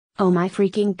Oh my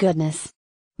freaking goodness.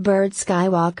 Bird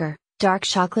Skywalker, Dark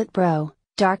Chocolate Bro,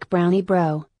 Dark Brownie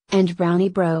Bro, and Brownie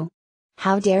Bro.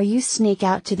 How dare you sneak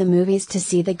out to the movies to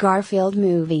see the Garfield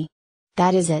movie?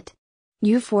 That is it.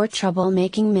 You four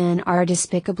troublemaking men are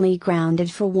despicably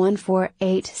grounded for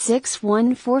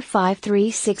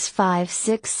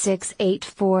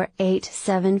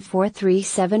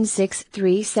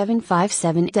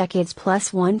 14861453656848743763757 decades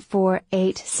plus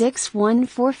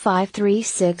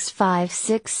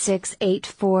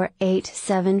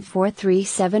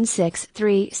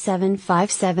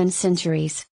 14861453656848743763757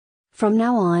 centuries. From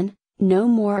now on, no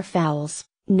more fowls,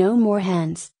 no more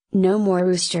hens, no more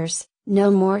roosters,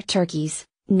 no more turkeys,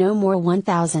 no more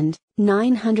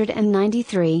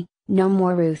 1993, no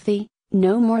more Ruthie,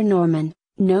 no more Norman,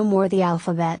 no more the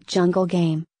Alphabet Jungle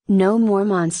Game, no more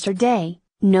Monster Day,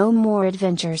 no more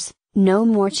adventures, no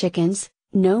more chickens,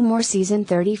 no more season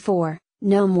 34,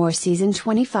 no more season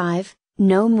 25,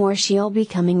 no more She'll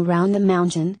coming round the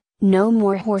mountain, no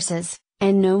more horses,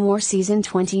 and no more season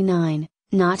 29,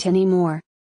 not anymore.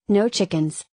 No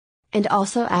chickens. And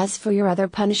also, as for your other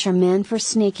Punisher men for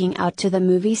sneaking out to the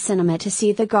movie cinema to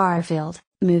see the Garfield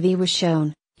movie was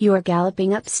shown, you are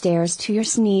galloping upstairs to your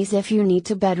sneeze if you need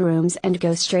to bedrooms and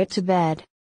go straight to bed.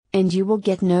 And you will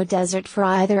get no dessert for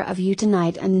either of you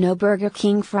tonight and no Burger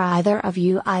King for either of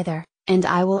you either, and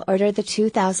I will order the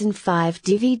 2005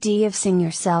 DVD of Sing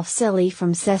Yourself Silly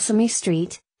from Sesame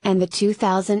Street, and the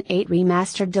 2008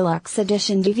 Remastered Deluxe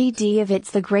Edition DVD of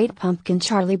It's the Great Pumpkin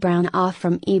Charlie Brown off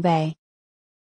from eBay.